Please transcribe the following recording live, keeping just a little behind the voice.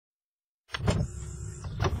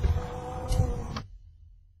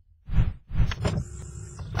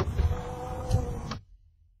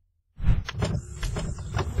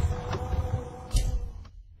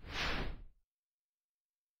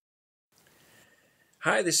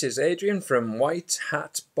Hi, this is Adrian from White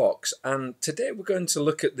Hat Box, and today we're going to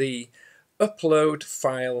look at the upload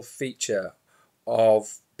file feature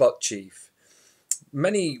of BotChief.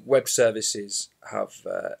 Many web services have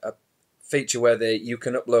a feature where you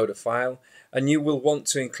can upload a file, and you will want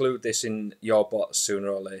to include this in your bot sooner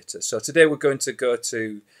or later. So today we're going to go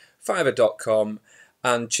to Fiverr.com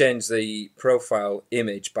and change the profile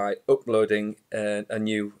image by uploading a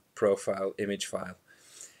new profile image file.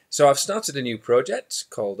 So I've started a new project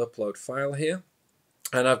called Upload File here,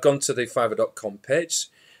 and I've gone to the Fiverr.com page,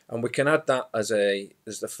 and we can add that as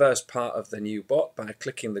the first part of the new bot by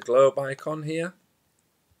clicking the globe icon here.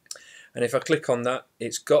 And if I click on that,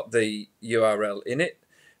 it's got the URL in it,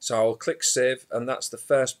 so I'll click save, and that's the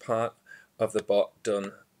first part of the bot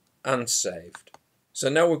done and saved. So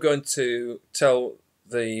now we're going to tell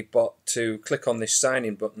the bot to click on this sign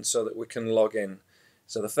in button so that we can log in.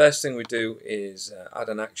 So the first thing we do is add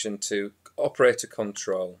an action to operator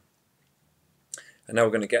control. And now we're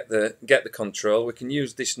going to get the control. We can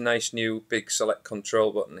use this nice new big select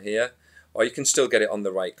control button here, or you can still get it on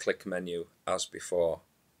the right click menu as before.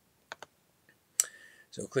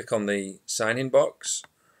 So click on the sign in box,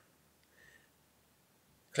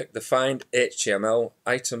 click the find HTML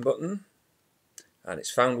item button, and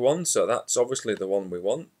it's found one, so that's obviously the one we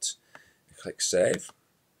want. Click save.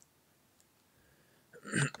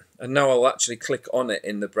 And now I'll actually click on it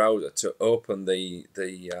in the browser to open the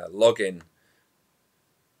login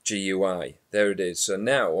GUI. There it is. So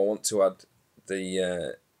now I want to add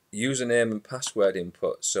the username and password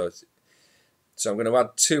input. So I'm going to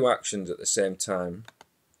add two actions at the same time.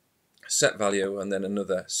 Set value and then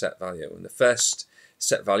another set value. And the first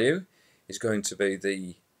set value is going to be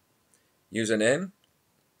the username.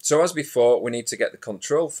 So as before, we need to get the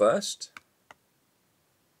control first.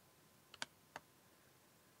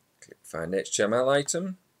 Find HTML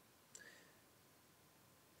item,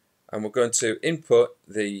 and we're going to input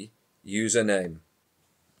the username.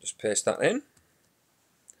 Just paste that in,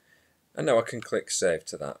 and now I can click save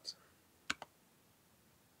to that.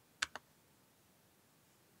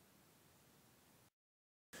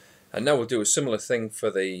 And now we'll do a similar thing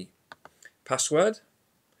for the password.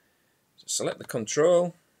 So select the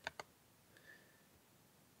control,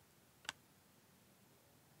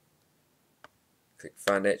 click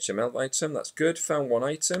find HTML item, that's good, found one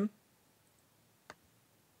item,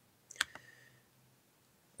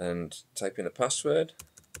 and type in a password,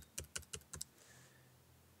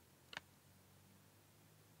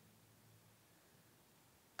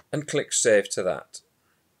 and click save to that.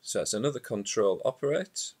 So it's another control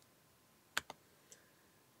operate,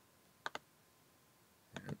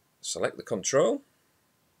 select the control,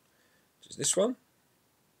 which is this one,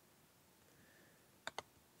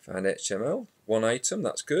 find HTML, one item,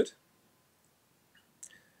 that's good,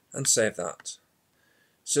 and save that.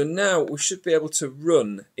 So now we should be able to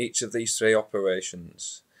run each of these three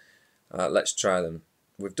operations. Let's try them.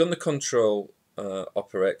 We've done the control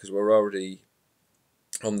operate because we're already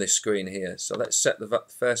on this screen here. So let's set the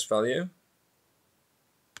first value.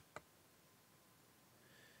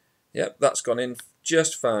 Yep, that's gone in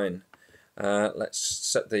just fine. Let's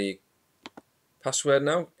set the password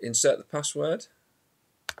now. Insert the password.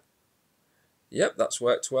 Yep, that's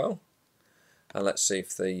worked well. And let's see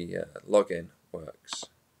if the login works.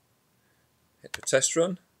 Hit the test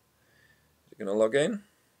run. Is it going to log in?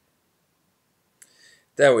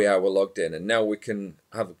 There we are, we're logged in, and now we can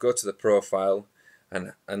go to the profile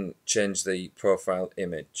and change the profile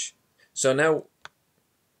image. So now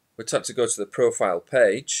we're time to go to the profile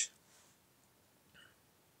page.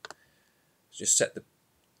 Just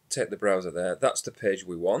take the browser there. That's the page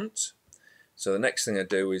we want. So the next thing I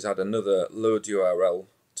do is add another load URL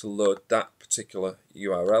to load that particular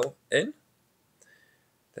URL in.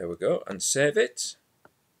 There we go, and save it.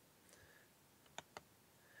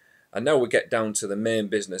 And now we get down to the main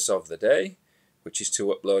business of the day, which is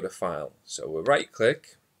to upload a file. So we'll right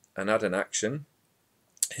click and add an action.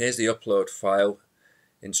 Here's the upload file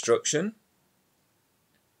instruction.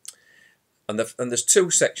 And there's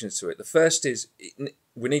two sections to it. The first is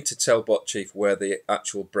we need to tell BotChief where the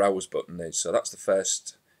actual browse button is. So that's the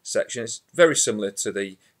first section. It's very similar to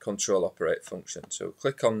the control operate function. So we'll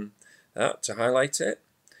click on that to highlight it.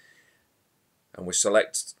 And we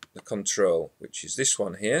select the control, which is this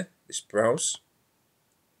one here, this browse.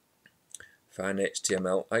 Find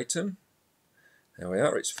HTML item. There we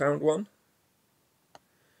are, it's found one.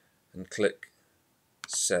 And click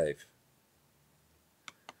save.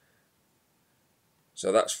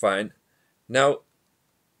 So that's fine. Now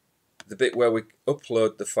the bit where we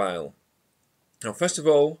upload the file. Now first of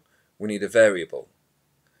all we need a variable.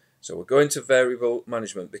 So we're going to variable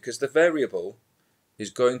management because the variable is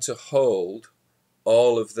going to hold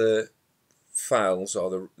all of the files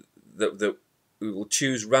or that we will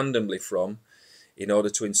choose randomly from in order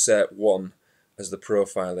to insert one as the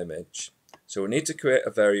profile image. So we need to create a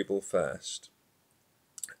variable first.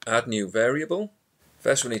 Add new variable.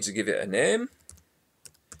 First we need to give it a name,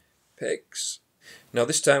 pics. Now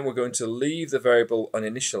this time we're going to leave the variable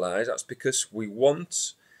uninitialized. That's because we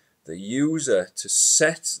want the user to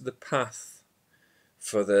set the path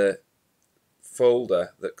for the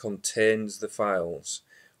folder that contains the files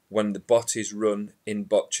when the bot is run in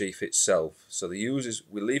BotChief itself. So we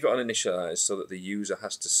leave it uninitialized so that the user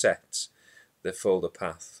has to set the folder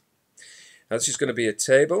path. Now this is going to be a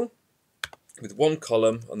table with one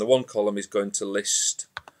column, and the one column is going to list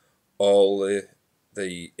all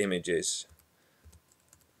the images,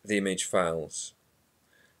 the image files.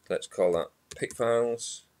 Let's call that pic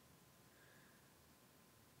files.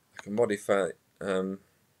 I can modify the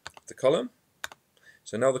column.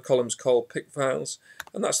 So now the column's called pic files,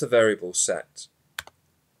 and that's the variable set.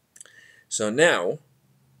 So now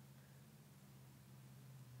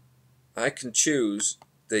I can choose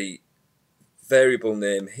the variable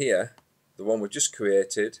name here, the one we just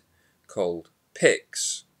created, called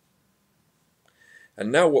pics.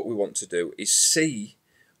 And now what we want to do is see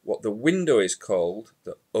what the window is called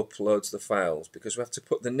that uploads the files, because we have to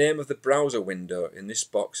put the name of the browser window in this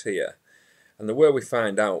box here. And the way we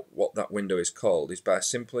find out what that window is called is by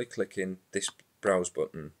simply clicking this browse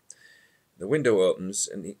button. The window opens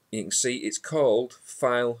and you can see it's called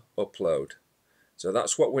File Upload. So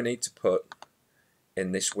that's what we need to put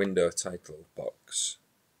in this window title box.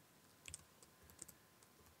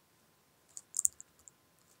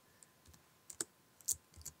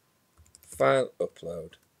 File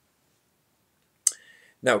Upload.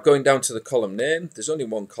 Now going down to the column name, there's only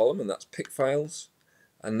one column and that's pic files.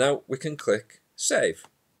 And now we can click Save.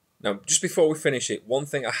 Now just before we finish it, one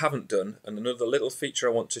thing I haven't done, and another little feature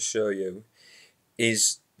I want to show you,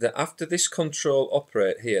 is that after this control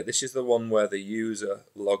operate here, this is the one where the user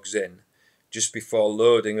logs in just before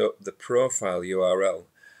loading up the profile URL.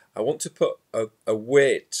 I want to put a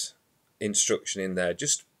wait instruction in there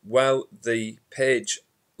just while the page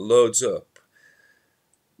loads up,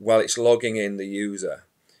 while it's logging in the user.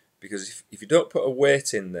 Because if you don't put a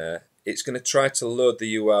wait in there, it's going to try to load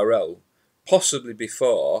the URL possibly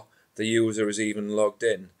before the user is even logged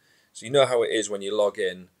in. So you know how it is when you log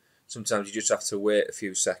in, sometimes you just have to wait a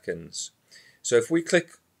few seconds. So if we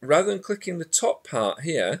click, rather than clicking the top part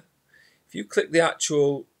here, if you click the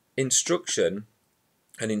actual instruction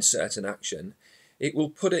and insert an action, it will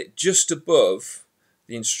put it just above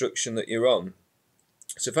the instruction that you're on.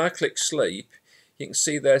 So if I click sleep, you can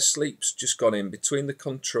see there sleep's just gone in between the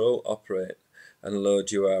control operate and load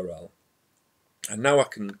URL. And now I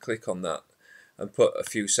can click on that and put a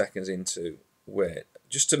few seconds into wait.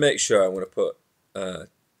 Just to make sure, I'm going to put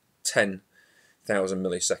 10,000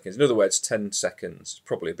 milliseconds. In other words, 10 seconds.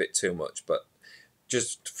 Probably a bit too much, but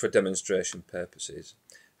just for demonstration purposes.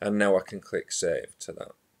 And now I can click save to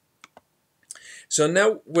that. So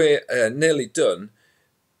now we're nearly done.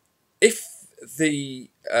 If the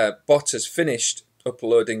bot has finished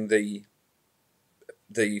uploading the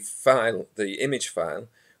file, the image file,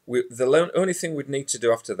 the only thing we'd need to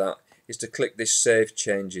do after that is to click this Save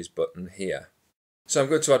Changes button here. So I'm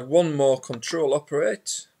going to add one more control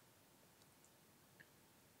operate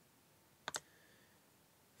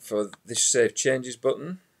for this Save Changes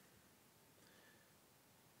button.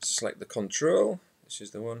 Select the control, this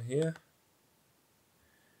is the one here.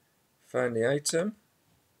 Find the item.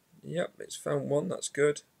 Yep, it's found one, that's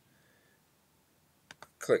good.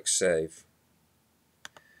 Click Save.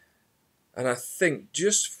 And I think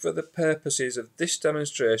just for the purposes of this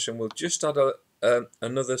demonstration, we'll just add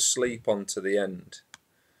another sleep onto the end,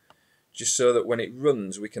 just so that when it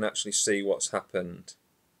runs we can actually see what's happened.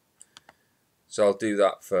 So I'll do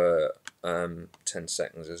that for 10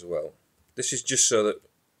 seconds as well. This is just so that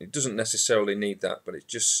it doesn't necessarily need that, but it's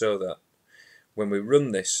just so that when we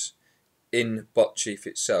run this in BotChief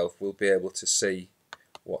itself, we'll be able to see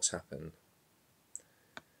what's happened.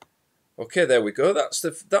 Okay, there we go. That's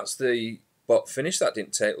the bot finished. That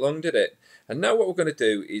didn't take long, did it? And now what we're going to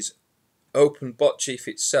do is open BotChief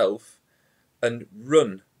itself and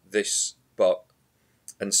run this bot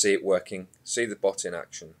and see it working, see the bot in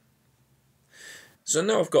action. So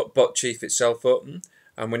now I've got BotChief itself open,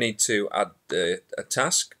 and we need to add a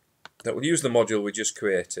task that will use the module we just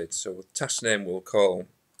created. So the task name we'll call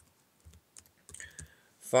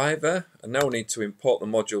Fiverr, and now we need to import the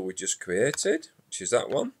module we just created, which is that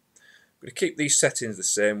one. I'm going to keep these settings the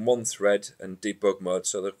same, one thread and debug mode,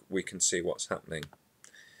 so that we can see what's happening.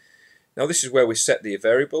 Now this is where we set the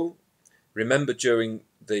variable. Remember, during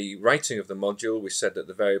the writing of the module, we said that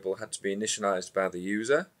the variable had to be initialized by the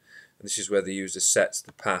user, and this is where the user sets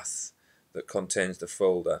the path that contains the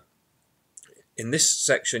folder. In this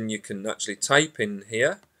section, you can actually type in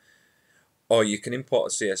here, or you can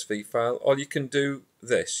import a CSV file, or you can do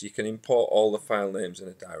this. You can import all the file names in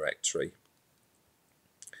a directory.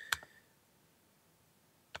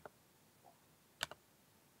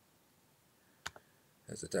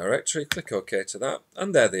 There's the directory, click OK to that,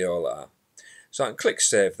 and there they all are. So I can click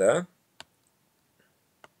Save there.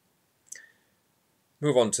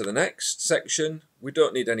 Move on to the next section. We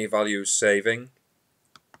don't need any values saving,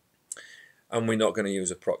 and we're not going to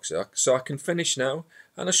use a proxy. So I can finish now,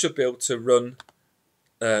 and I should be able to run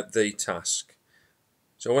the task.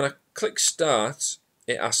 So when I click Start,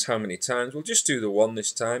 it asks how many times. We'll just do the one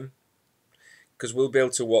this time, because we'll be able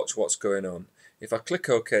to watch what's going on. If I click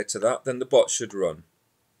OK to that, then the bot should run.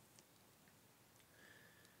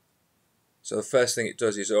 So the first thing it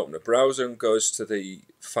does is open a browser and goes to the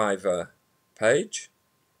Fiverr page.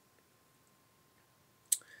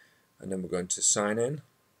 And then we're going to sign in.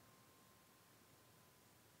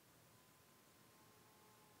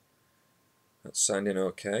 That's signed in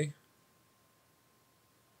OK.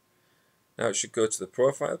 Now it should go to the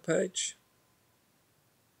profile page.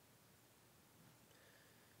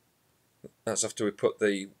 That's after we put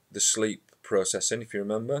the sleep process in, if you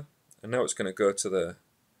remember. And now it's going to go to the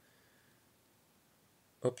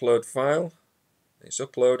upload file. It's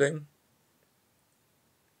uploading.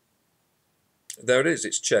 There it is,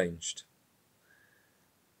 it's changed.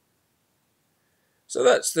 So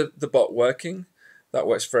that's the bot working. That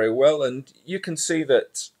works very well, and you can see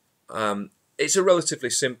that it's a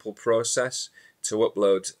relatively simple process to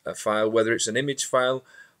upload a file, whether it's an image file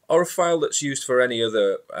or a file that's used for any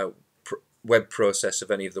other web process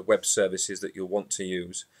of any of the web services that you'll want to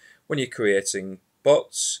use when you're creating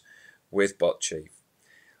bots with BotChief.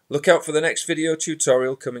 Look out for the next video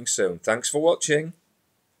tutorial coming soon. Thanks for watching.